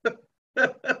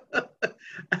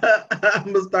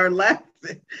gonna start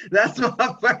laughing. That's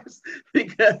my first,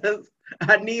 because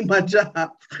I need my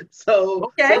job.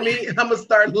 So Okay. for me, I'm gonna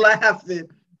start laughing,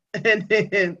 and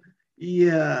then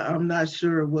yeah, I'm not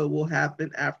sure what will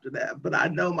happen after that, but I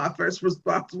know my first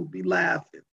response will be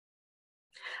laughing.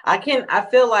 I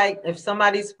feel like if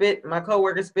my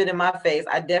coworker spit in my face,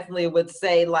 I definitely would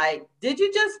say, like, did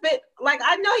you just spit? Like,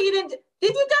 I know you didn't.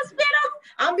 Did you just spit on?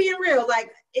 I'm being real.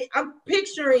 Like, I'm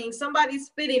picturing somebody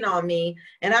spitting on me,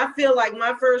 and I feel like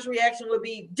my first reaction would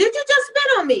be, did you just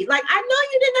spit on me? Like, I know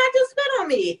you did not just spit on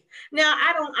me. Now,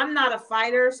 I'm not a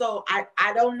fighter, so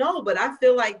I don't know, but I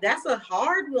feel like that's a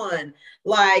hard one.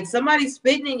 Like, somebody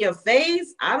spitting in your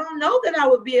face, I don't know that I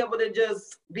would be able to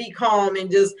just be calm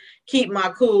and just keep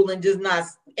my cool and just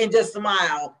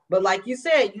smile. But like you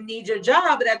said, you need your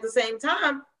job, but at the same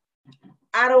time,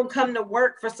 I don't come to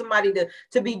work for somebody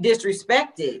to be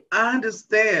disrespected. I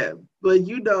understand, but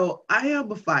I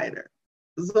am a fighter.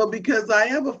 So because I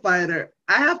am a fighter,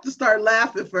 I have to start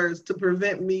laughing first to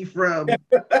prevent me from,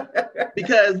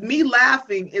 because me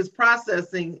laughing is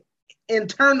processing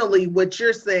internally what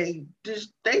you're saying. Did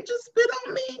they just spit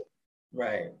on me?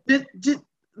 Right.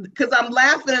 Because I'm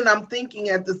laughing and I'm thinking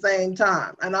at the same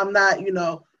time, and I'm not,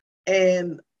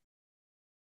 and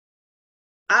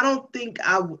I don't think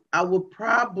I would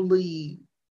probably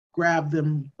grab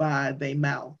them by their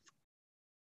mouth.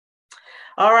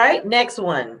 All right, next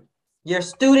one. Your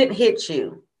student hits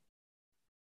you.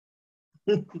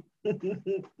 They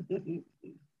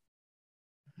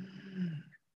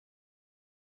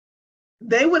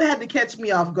would have had to catch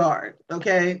me off guard,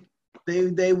 okay?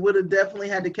 They would have definitely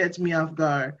had to catch me off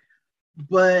guard.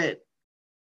 But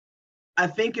I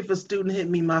think if a student hit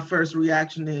me, my first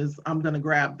reaction is I'm going to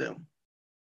grab them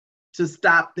to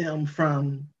stop them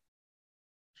from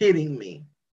hitting me.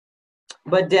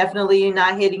 But definitely you're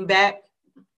not hitting back?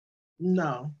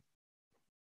 No.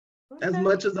 Okay. As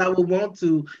much as I would want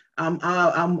to, I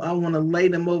want to lay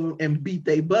them over and beat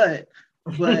their butt,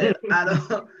 but I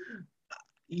don't.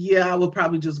 Yeah, I would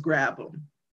probably just grab them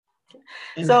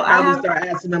and so probably start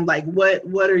asking them, like,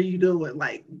 what are you doing?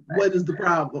 Like, what is the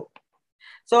problem?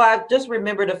 So I just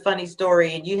remembered a funny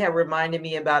story, and you have reminded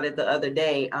me about it the other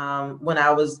day. When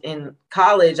I was in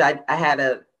college, I had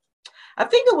I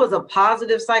think it was a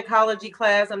positive psychology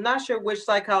class. I'm not sure which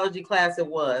psychology class it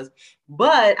was,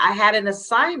 but I had an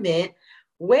assignment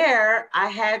where I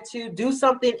had to do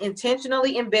something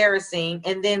intentionally embarrassing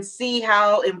and then see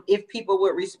how, if people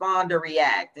would respond or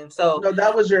react. And so no,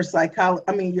 that was your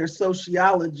your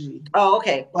sociology. Oh,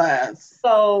 okay. Class.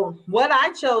 So what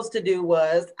I chose to do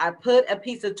was I put a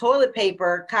piece of toilet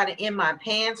paper kind of in my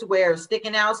pants where it's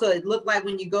sticking out. So it looked like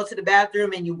when you go to the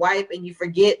bathroom and you wipe and you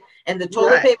forget and the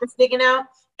toilet paper sticking out.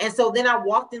 And so then I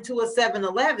walked into a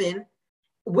 7-Eleven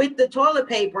with the toilet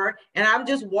paper, and I'm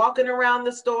just walking around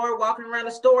the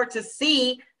store to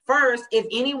see first if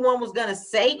anyone was going to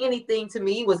say anything to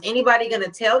me. Was anybody going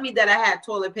to tell me that I had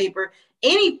toilet paper?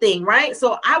 Anything, right?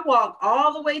 So I walk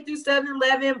all the way through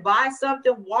 7-Eleven, buy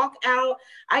something, walk out.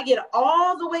 I get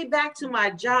all the way back to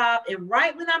my job, and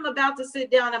right when I'm about to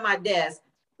sit down at my desk,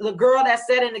 the girl that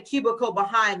sat in the cubicle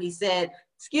behind me said,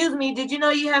 "Excuse me, did you know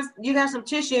you have some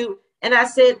tissue?" And I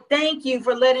said, "Thank you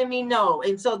for letting me know."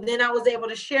 And so then I was able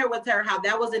to share with her how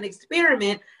that was an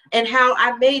experiment and how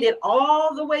I made it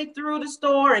all the way through the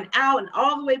store and out and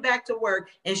all the way back to work.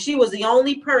 And she was the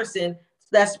only person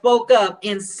that spoke up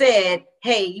and said,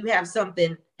 "Hey, you have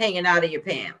something hanging out of your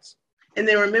pants." And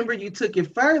then remember, you took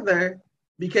it further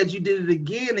because you did it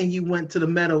again and you went to the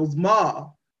Meadows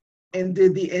Mall and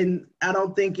and I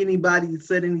don't think anybody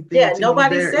said anything to you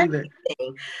there either.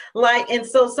 Anything. Like, and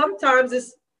so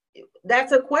sometimes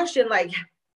that's a question, like,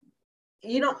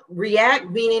 you don't react,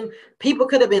 meaning people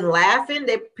could have been laughing.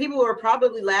 People were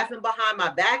probably laughing behind my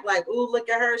back, like, "Ooh, look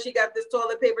at her. She got this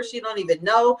toilet paper. She don't even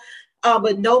know."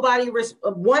 But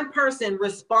one person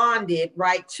responded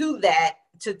right to that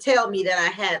to tell me that I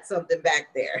had something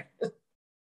back there.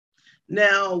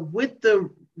 Now, with the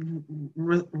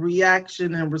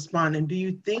reaction and responding, do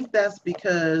you think that's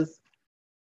because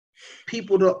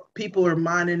people are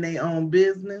minding their own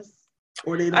business,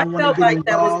 or they don't want to get involved?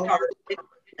 That was part of it.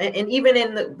 And even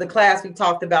in the class, we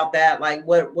talked about that. Like,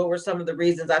 what were some of the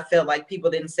reasons I felt like people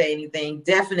didn't say anything?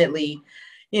 Definitely,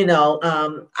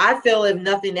 I feel if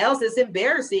nothing else, it's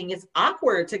embarrassing. It's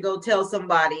awkward to go tell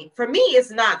somebody. For me,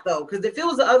 it's not, though, because if it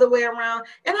was the other way around,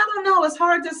 and I don't know, it's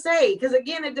hard to say, because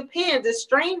again, it depends. It's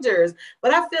strangers.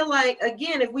 But I feel like,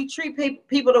 again, if we treat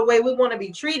people the way we want to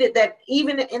be treated, that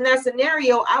even in that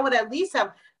scenario, I would at least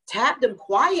have tapped them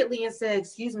quietly and said,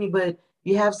 "Excuse me, but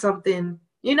you have something."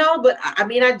 But I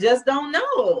mean, I just don't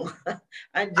know.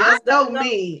 I don't know.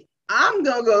 Me. I'm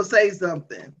gonna go say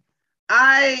something.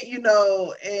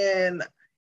 And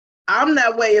I'm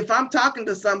that way. If I'm talking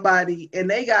to somebody and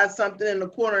they got something in the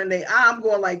corner and I'm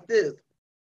going like this.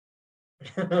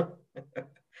 You know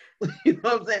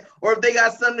what I'm saying? Or if they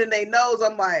got something in their nose,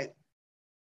 I'm like,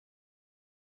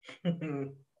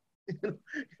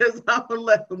 because I'm gonna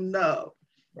let them know.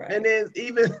 Right. And then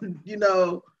even,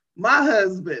 my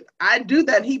husband, I do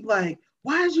that. He'd be like,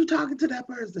 "Why is you talking to that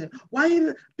person?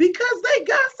 Why?" Because they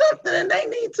got something and they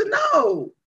need to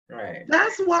know. Right.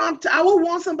 That's why I would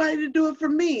want somebody to do it for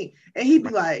me. And he'd be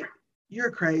like,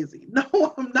 "You're crazy."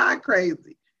 No, I'm not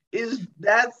crazy.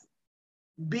 That's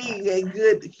being a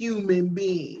good human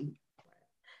being.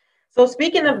 So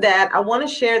speaking of that, I want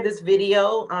to share this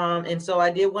video. And so I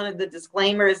did one of the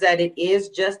disclaimers that it is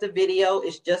just a video.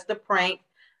 It's just a prank,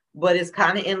 but it's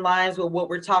kind of in lines with what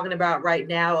we're talking about right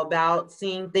now about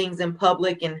seeing things in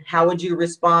public and how would you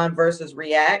respond versus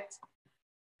react.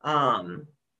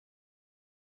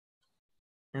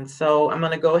 And so I'm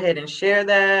going to go ahead and share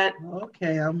that.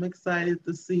 Okay, I'm excited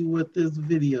to see what this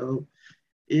video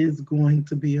is going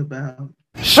to be about.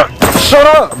 Shut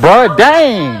up, bro.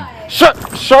 Dang. Shut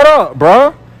up,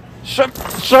 bro. Shut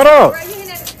up.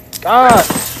 God.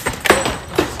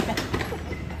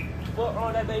 What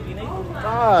on that baby, nigga?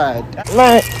 God.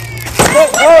 Man.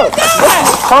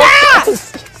 Stop.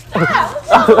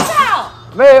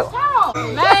 Man.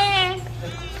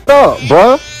 Shut up,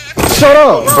 bro. Shut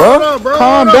up, bro.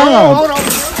 Calm down. Hold on.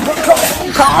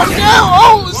 Calm down.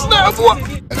 Oh, snap. What?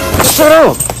 Shut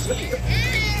up.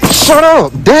 Shut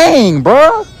up. Dang,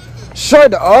 bro.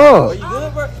 Shut up. Are you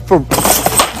good, bro?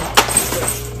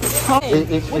 What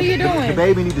are you doing? The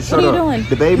baby need to shut up. What are you doing?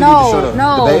 The baby need to shut up.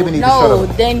 No, the baby need to shut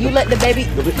up. Then you let the baby.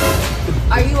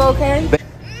 Are you okay?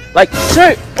 Like,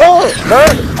 shut up, bro.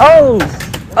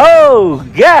 Oh,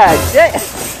 God.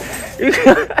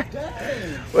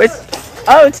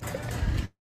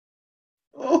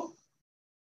 Oh.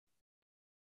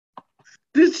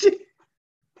 Did she?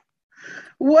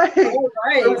 Wait.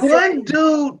 Right. One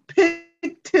dude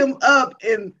picked him up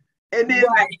and then.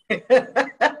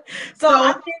 Right.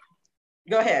 So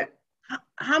go ahead.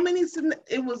 How many?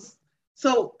 It was.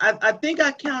 So I think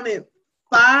I counted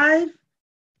 5,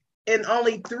 and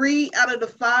only 3 out of the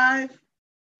 5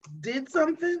 did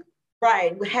something.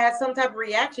 Right, we had some type of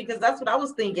reaction, because that's what I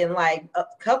was thinking. Like, a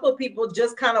couple of people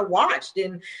just kind of watched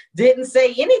and didn't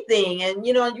say anything, and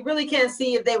you really can't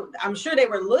see if I'm sure they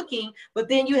were looking, but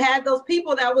then you had those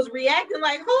people that was reacting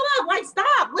like, "Hold up, like,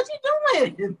 stop, what you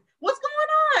doing? What's going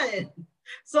on?"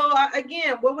 So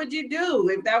again, what would you do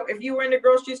if you were in the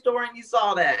grocery store and you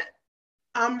saw that?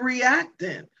 I'm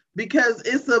reacting because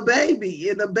it's a baby,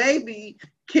 and a baby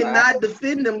cannot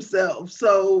defend themselves.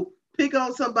 So pick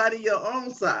on somebody your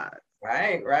own size.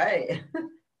 Right.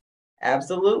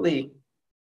 Absolutely.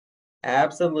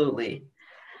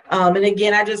 And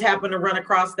again, I just happened to run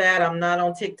across that. I'm not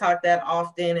on TikTok that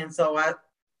often, and so I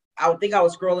would think I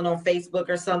was scrolling on Facebook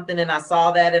or something, and I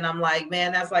saw that, and I'm like,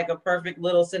 man, that's like a perfect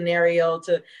little scenario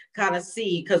to kind of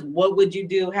see, because what would you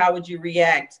do? How would you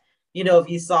react? If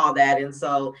you saw that. And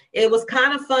so it was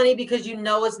kind of funny because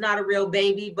it's not a real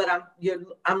baby, but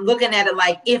I'm looking at it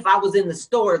like if I was in the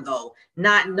store though,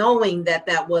 not knowing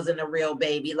that wasn't a real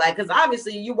baby. Like, because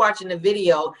obviously you watching the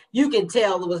video, you can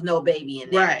tell there was no baby in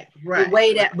there. Right. The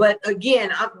way that, but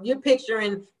again, you're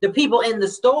picturing the people in the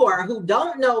store who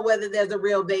don't know whether there's a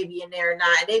real baby in there or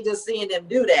not. And they just seeing them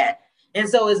do that. And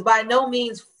so it's by no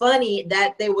means funny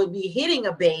that they would be hitting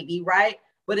a baby, right?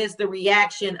 But it's the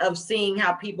reaction of seeing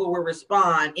how people will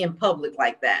respond in public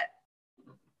like that.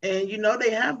 And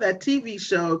they have that TV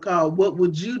show called What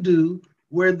Would You Do,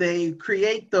 where they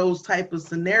create those type of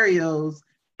scenarios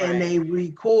and they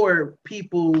record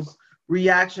people's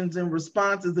reactions and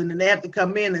responses, and then they have to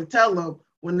come in and tell them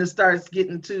when it starts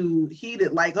getting too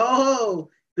heated, like, oh,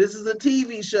 this is a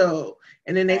TV show.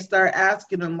 And then they start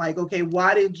asking them like, okay,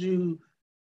 why did you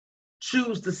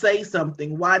choose to say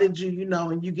something? Why did you,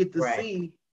 and you get to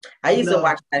see. I used to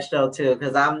watch that show too,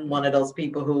 because I'm one of those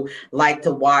people who like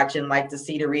to watch and like to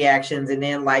see the reactions, and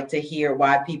then like to hear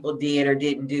why people did or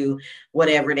didn't do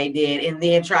whatever they did, and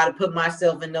then try to put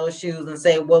myself in those shoes and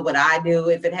say, what would I do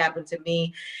if it happened to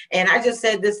me? And I just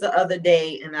said this the other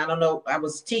day, and I don't know, I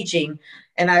was teaching,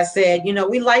 and I said,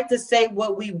 we like to say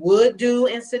what we would do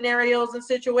in scenarios and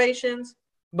situations,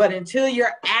 but until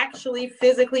you're actually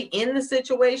physically in the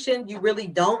situation, you really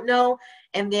don't know.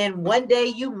 And then one day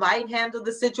you might handle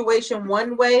the situation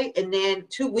one way, and then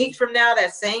 2 weeks from now,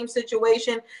 that same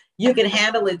situation, you can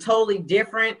handle it totally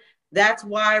different. That's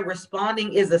why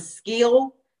responding is a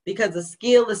skill, because a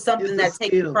skill is something that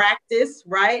takes practice,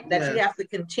 right? That you have to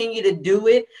continue to do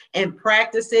it and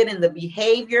practice it in the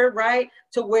behavior, right?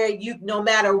 To where you, no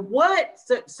matter what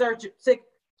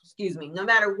no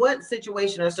matter what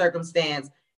situation or circumstance,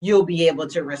 you'll be able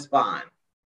to respond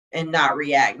and not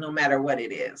react, no matter what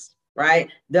it is. Right?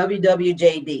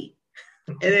 WWJD.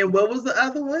 And then what was the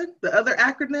other one? The other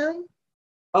acronym?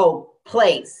 Oh,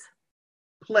 place.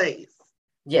 Place.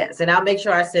 Yes. And I'll make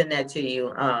sure I send that to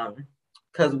you.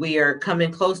 Because we are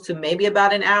coming close to maybe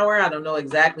about an hour. I don't know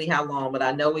exactly how long, but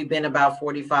I know we've been about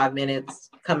 45 minutes,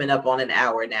 coming up on an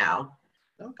hour now.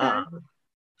 Okay.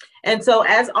 And so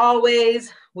as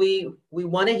always, we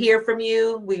want to hear from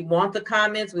you. We want the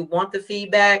comments. We want the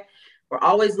feedback. We're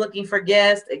always looking for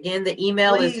guests. Again, the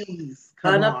email is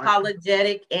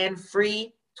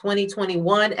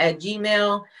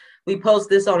unapologeticandfree2021@gmail. We post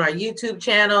this on our YouTube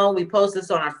channel. We post this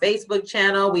on our Facebook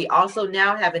channel. We also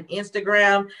now have an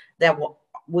Instagram that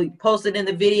we posted in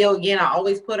the video. Again, I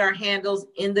always put our handles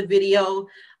in the video.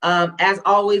 As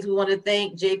always, we want to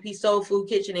thank JP Soul Food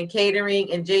Kitchen and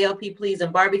Catering and JLP Please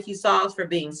and Barbecue Sauce for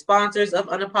being sponsors of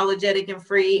Unapologetic and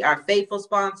Free, our faithful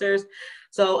sponsors.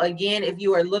 So again, if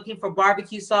you are looking for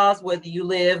barbecue sauce,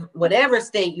 whatever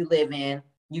state you live in,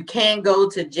 you can go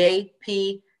to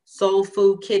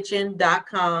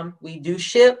jpsoulfoodkitchen.com. We do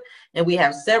ship, and we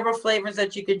have several flavors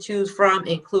that you can choose from,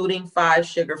 including 5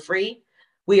 sugar-free.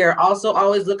 We are also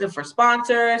always looking for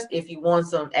sponsors. If you want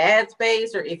some ad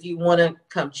space, or if you want to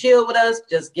come chill with us,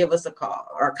 just give us a call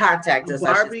or contact us.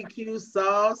 Barbecue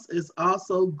sauce is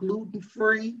also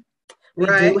gluten-free. We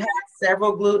do have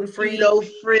several gluten-free.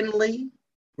 Keto-friendly.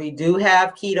 We do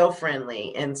have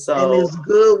keto-friendly. And so. And it's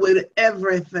good with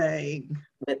everything.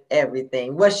 With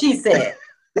everything. What she said.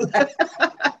 So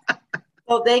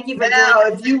thank you for joining us. Now,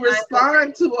 if you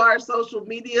respond to our social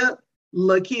media,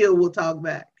 Lekia will talk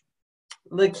back.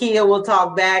 Lekia will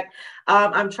talk back.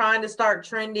 I'm trying to start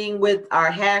trending with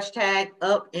our hashtag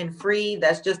up and free.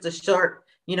 That's just a short,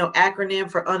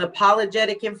 acronym for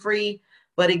unapologetic and free.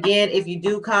 But again, if you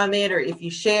do comment or if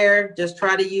you share, just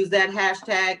try to use that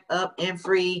hashtag up and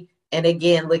free. And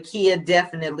again, Lekia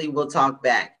definitely will talk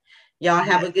back. Y'all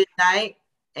have a good night,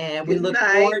 and we look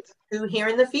forward to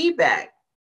hearing the feedback.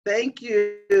 Thank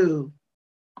you.